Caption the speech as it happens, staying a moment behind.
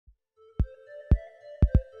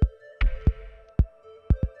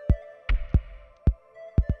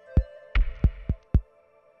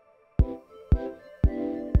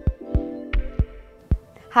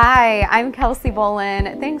Hi, I'm Kelsey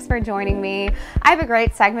Bolin. Thanks for joining me. I have a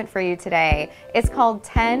great segment for you today. It's called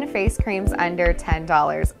 10 face creams under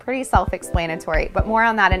 $10. Pretty self-explanatory, but more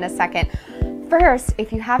on that in a second. First,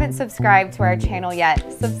 if you haven't subscribed to our channel yet,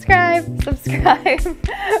 subscribe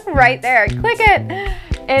right there. Click it.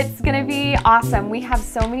 It's gonna be awesome. We have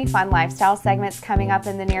so many fun lifestyle segments coming up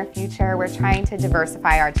in the near future. We're trying to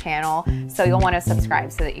diversify our channel, so you'll want to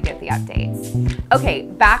subscribe so that you get the updates. Okay,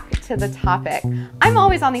 back to the topic. I'm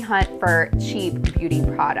always on the hunt for cheap beauty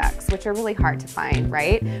products, which are really hard to find,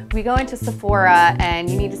 right? We go into Sephora and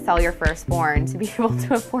you need to sell your firstborn to be able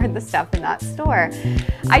to afford the stuff in that store.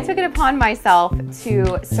 I took it upon myself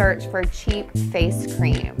to search for cheap face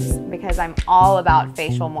creams because I'm all about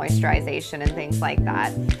facial moisturization and things like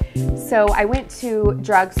that. So I went to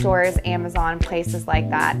drugstores, Amazon, places like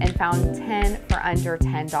that, and found 10 for under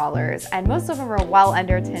 $10. And most of them are well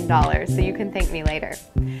under $10, so you can thank me later.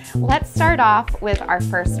 Let's start off with our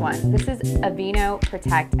first one. This is Aveeno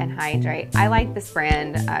Protect and Hydrate. I like this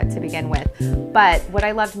brand to begin with, but what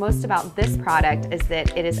I loved most about this product is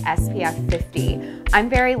that it is SPF 50. I'm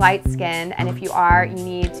very light skinned, and if you are, you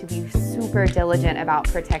need to be super diligent about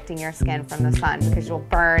protecting your skin from the sun because you'll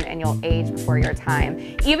burn and you'll age before your time.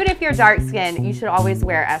 Even if you're dark skinned, you should always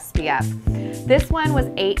wear SPF. This one was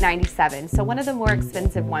 $8.97, so one of the more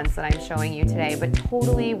expensive ones that I'm showing you today, but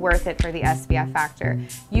totally worth it for the SPF factor.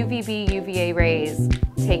 UVB, UVA rays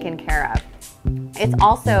taken care of. It's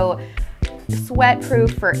also sweat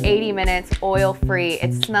proof for 80 minutes, oil free.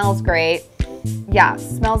 It smells great. Yeah,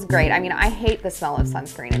 smells great. I mean, I hate the smell of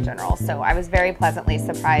sunscreen in general, so I was very pleasantly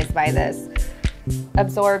surprised by this.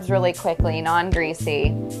 Absorbs really quickly,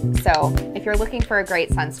 non-greasy. So if you're looking for a great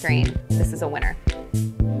sunscreen, this is a winner.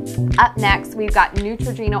 Up next, we've got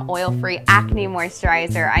Neutrogena Oil-Free Acne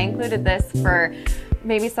Moisturizer. I included this for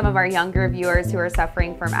maybe some of our younger viewers who are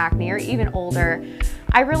suffering from acne or even older.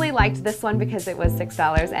 I really liked this one because it was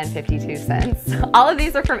 $6.52. All of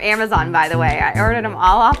these are from Amazon, by the way. I ordered them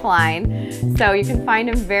all offline, so you can find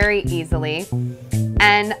them very easily.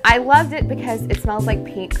 And I loved it because it smells like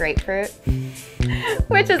pink grapefruit,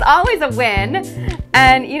 which is always a win.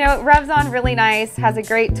 And you know, it rubs on really nice, has a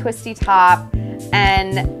great twisty top.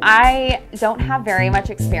 And I don't have very much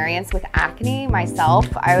experience with acne myself.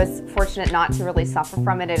 I was fortunate not to really suffer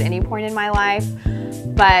from it at any point in my life,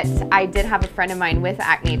 but I did have a friend of mine with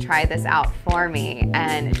acne try this out for me,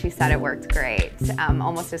 and she said it worked great.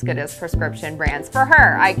 Almost as good as prescription brands for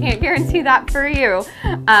her. I can't guarantee that for you,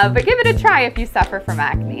 but give it a try if you suffer from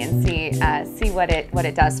acne and see what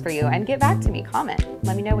it does for you. And get back to me, comment,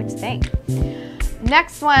 let me know what you think.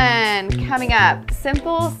 Next one coming up,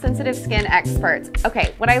 Simple Sensitive Skin Experts.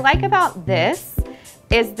 Okay, what I like about this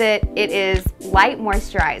is that it is light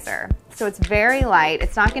moisturizer. So it's very light,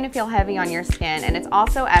 it's not gonna feel heavy on your skin, and it's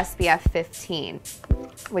also SPF 15,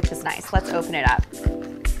 which is nice. Let's open it up.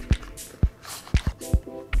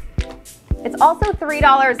 It's also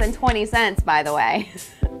 $3.20, by the way.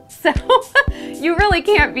 So you really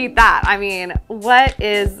can't beat that. I mean, what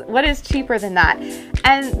is cheaper than that?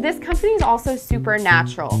 And this company is also super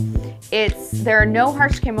natural. There are no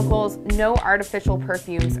harsh chemicals, no artificial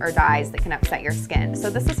perfumes or dyes that can upset your skin.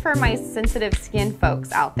 So this is for my sensitive skin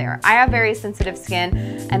folks out there. I have very sensitive skin,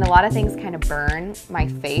 and a lot of things kind of burn my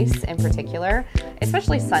face in particular,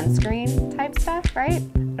 especially sunscreen type stuff, right?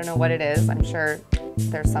 I don't know what it is. I'm sure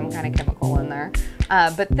there's some kind of chemical in there.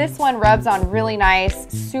 But this one rubs on really nice,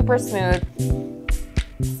 super smooth,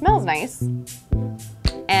 smells nice,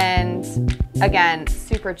 and again,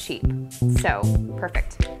 super cheap. So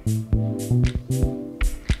perfect.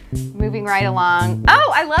 Moving right along.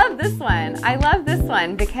 Oh, I love this one. I love this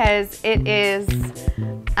one because it is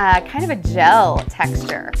kind of a gel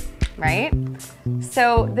texture, right?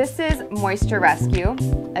 So this is Moisture Rescue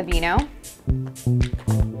Aveeno.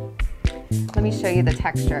 Let me show you the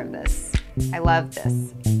texture of this. I love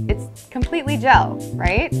this. It's completely gel,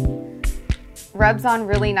 right? Rubs on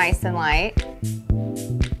really nice and light.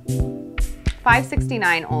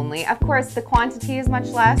 $5.69 only. Of course, the quantity is much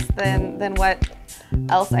less than what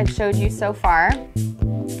else I've showed you so far,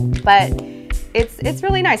 but it's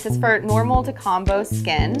really nice. It's for normal to combo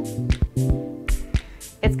skin.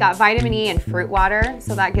 It's got vitamin E and fruit water,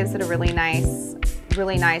 so that gives it a really nice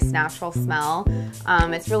natural smell.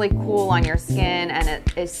 It's really cool on your skin, and it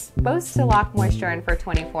is supposed to lock moisture in for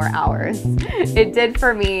 24 hours. It did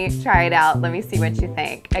for me. Try it out. Let me see what you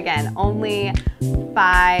think. Again, only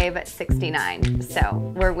 $5.69, so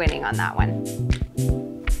we're winning on that one.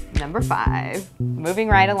 Number 5. Moving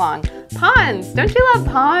right along. Pond's. Don't you love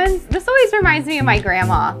Pond's? This always reminds me of my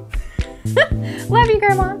grandma. Love you,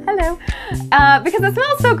 Grandma. Hello. Because it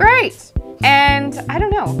smells so great. And I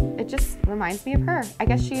don't know, it just reminds me of her. I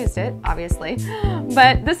guess she used it, obviously.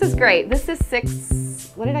 But this is great. This is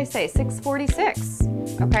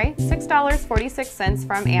 $6.46. Okay, $6.46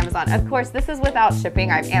 from Amazon. Of course, this is without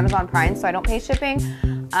shipping. I have Amazon Prime, so I don't pay shipping.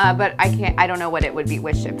 But I don't know what it would be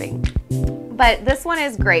with shipping. But this one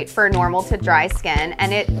is great for normal to dry skin,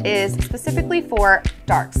 and it is specifically for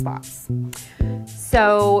dark spots.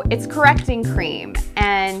 So it's correcting cream,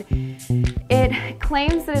 and it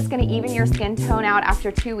claims that it's going to even your skin tone out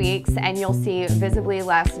after 2 weeks, and you'll see visibly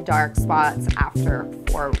less dark spots after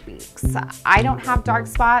 4 weeks. I don't have dark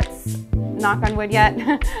spots, knock on wood yet.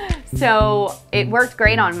 So it worked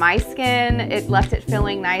great on my skin. It left it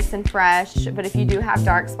feeling nice and fresh. But if you do have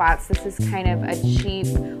dark spots, this is kind of a cheap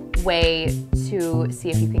way to see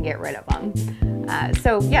if you can get rid of them.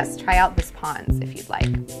 So yes, try out this Pond's if you'd like.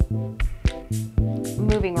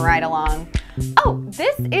 Moving right along. Oh,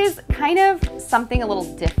 this is kind of something a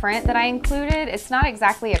little different that I included. It's not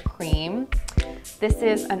exactly a cream. This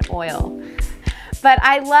is an oil. But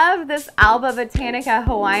I love this Alba Botanica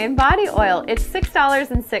Hawaiian body oil. It's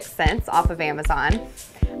 $6.06 off of Amazon.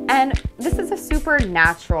 And this is a super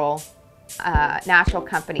natural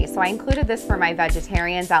company. So I included this for my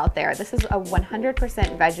vegetarians out there. This is a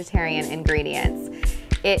 100% vegetarian ingredients.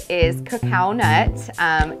 It is cacao nut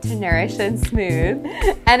to nourish and smooth.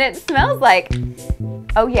 And it smells like,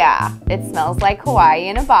 oh yeah, it smells like Hawaii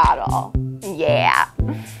in a bottle. Yeah.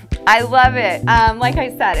 I love it. Like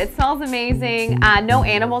I said, it smells amazing. No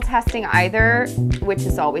animal testing either, which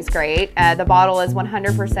is always great. The bottle is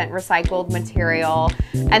 100% recycled material,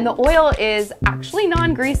 and the oil is actually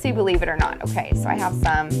non-greasy, believe it or not. Okay, so I have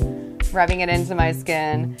some rubbing it into my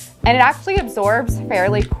skin, and it actually absorbs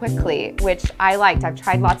fairly quickly, which I liked. I've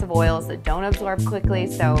tried lots of oils that don't absorb quickly,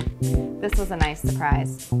 so this was a nice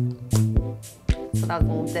surprise. So that was a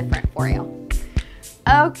little different for you.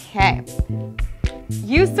 Okay.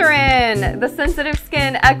 Eucerin, the sensitive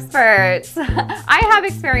skin experts. I have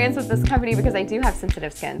experience with this company because I do have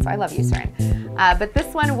sensitive skin, so I love Eucerin. But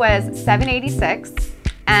this one was $7.86,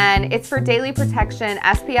 and it's for daily protection,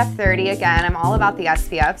 SPF 30. Again, I'm all about the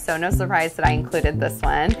SPF, so no surprise that I included this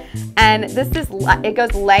one. And this is, it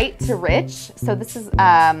goes light to rich, so this is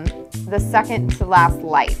the second to last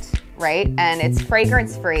light, right? And it's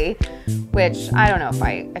fragrance free, which I don't know if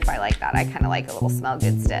I like that. I kind of like a little smell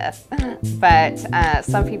good stuff. But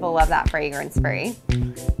some people love that fragrance free.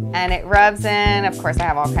 And it rubs in. Of course, I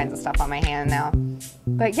have all kinds of stuff on my hand now.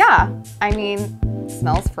 But yeah, I mean, it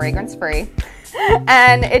smells fragrance free.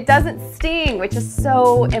 And it doesn't sting, which is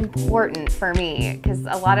so important for me because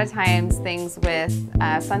a lot of times things with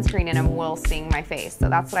sunscreen in them will sting my face. So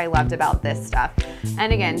that's what I loved about this stuff.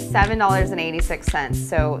 And again, $7.86.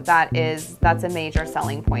 So that's a major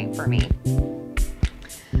selling point for me.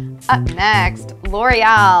 Up next,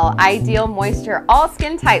 L'Oreal Ideal Moisture All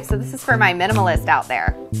Skin Types. So this is for my minimalist out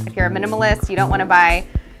there. If you're a minimalist, you don't want to buy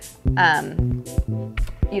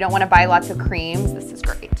lots of creams. This is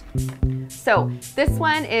great. So this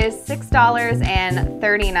one is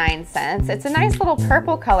 $6.39. It's a nice little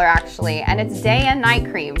purple color actually, and it's day and night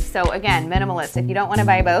cream. So again, minimalist. If you don't want to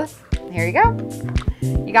buy both, here you go.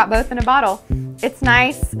 You got both in a bottle. It's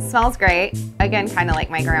nice, smells great. Again, kind of like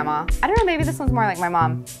my grandma. I don't know, maybe this one's more like my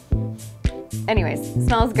mom. Anyways,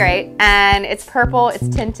 smells great. And it's purple, it's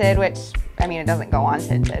tinted, which, I mean, it doesn't go on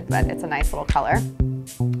tinted, but it's a nice little color.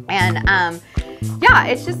 And yeah,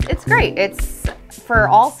 it's great. It's for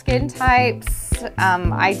all skin types,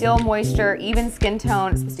 ideal moisture, even skin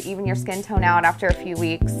tone. It's supposed to even your skin tone out after a few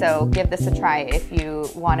weeks. So give this a try if you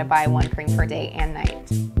want to buy one cream for day and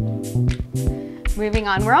night. Moving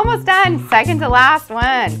on, we're almost done. Second to last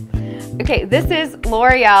one. Okay, this is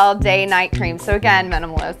L'Oreal Day Night Cream. So again,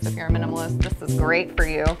 minimalist. If you're a minimalist, this is great for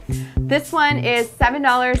you. This one is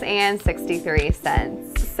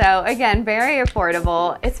 $7.63. So again, very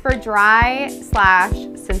affordable. It's for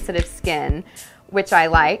dry/sensitive skin, which I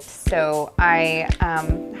liked. So I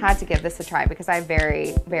had to give this a try because I have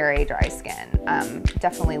very, very dry skin.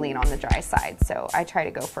 Definitely lean on the dry side. So I try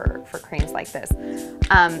to go for creams like this.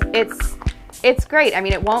 It's great. I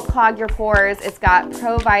mean, it won't clog your pores. It's got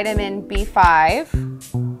provitamin B5,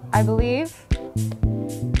 I believe.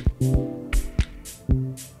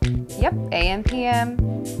 Yep, AM, PM,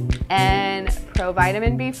 and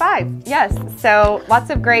provitamin B5. Yes, so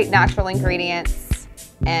lots of great natural ingredients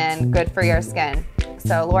and good for your skin.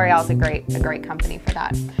 So L'Oreal's a great company for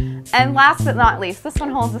that. And last but not least, this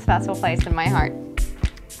one holds a special place in my heart.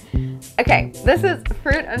 Okay, this is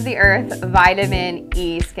Fruit of the Earth Vitamin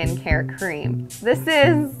E Skincare Cream. This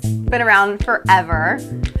has been around forever,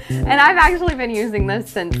 and I've actually been using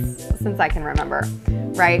this since I can remember.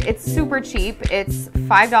 right? It's super cheap. It's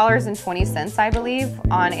 $5.20, I believe,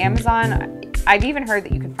 on Amazon. I've even heard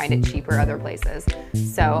that you can find it cheaper other places,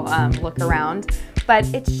 so look around. But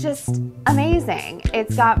it's just amazing.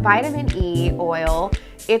 It's got vitamin E oil,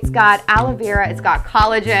 it's got aloe vera, it's got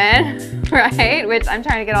collagen, right? Which I'm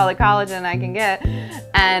trying to get all the collagen I can get,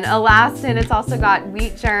 and elastin. It's also got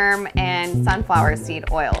wheat germ and sunflower seed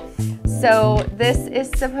oil. So this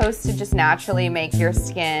is supposed to just naturally make your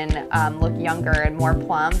skin look younger and more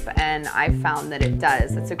plump, and I've found that it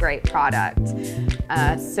does. It's a great product.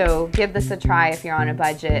 So give this a try if you're on a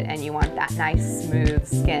budget and you want that nice smooth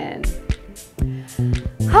skin.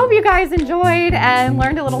 Hope you guys enjoyed and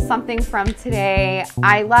learned a little something from today.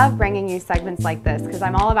 I love bringing you segments like this because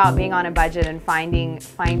I'm all about being on a budget and finding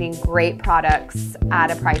great products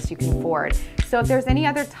at a price you can afford. So if there's any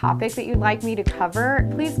other topic that you'd like me to cover,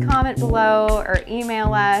 please comment below or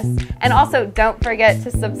email us. And also don't forget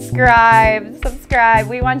to subscribe.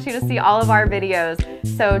 We want you to see all of our videos,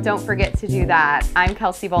 so don't forget to do that. I'm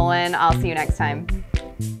Kelsey Bolin. I'll see you next time.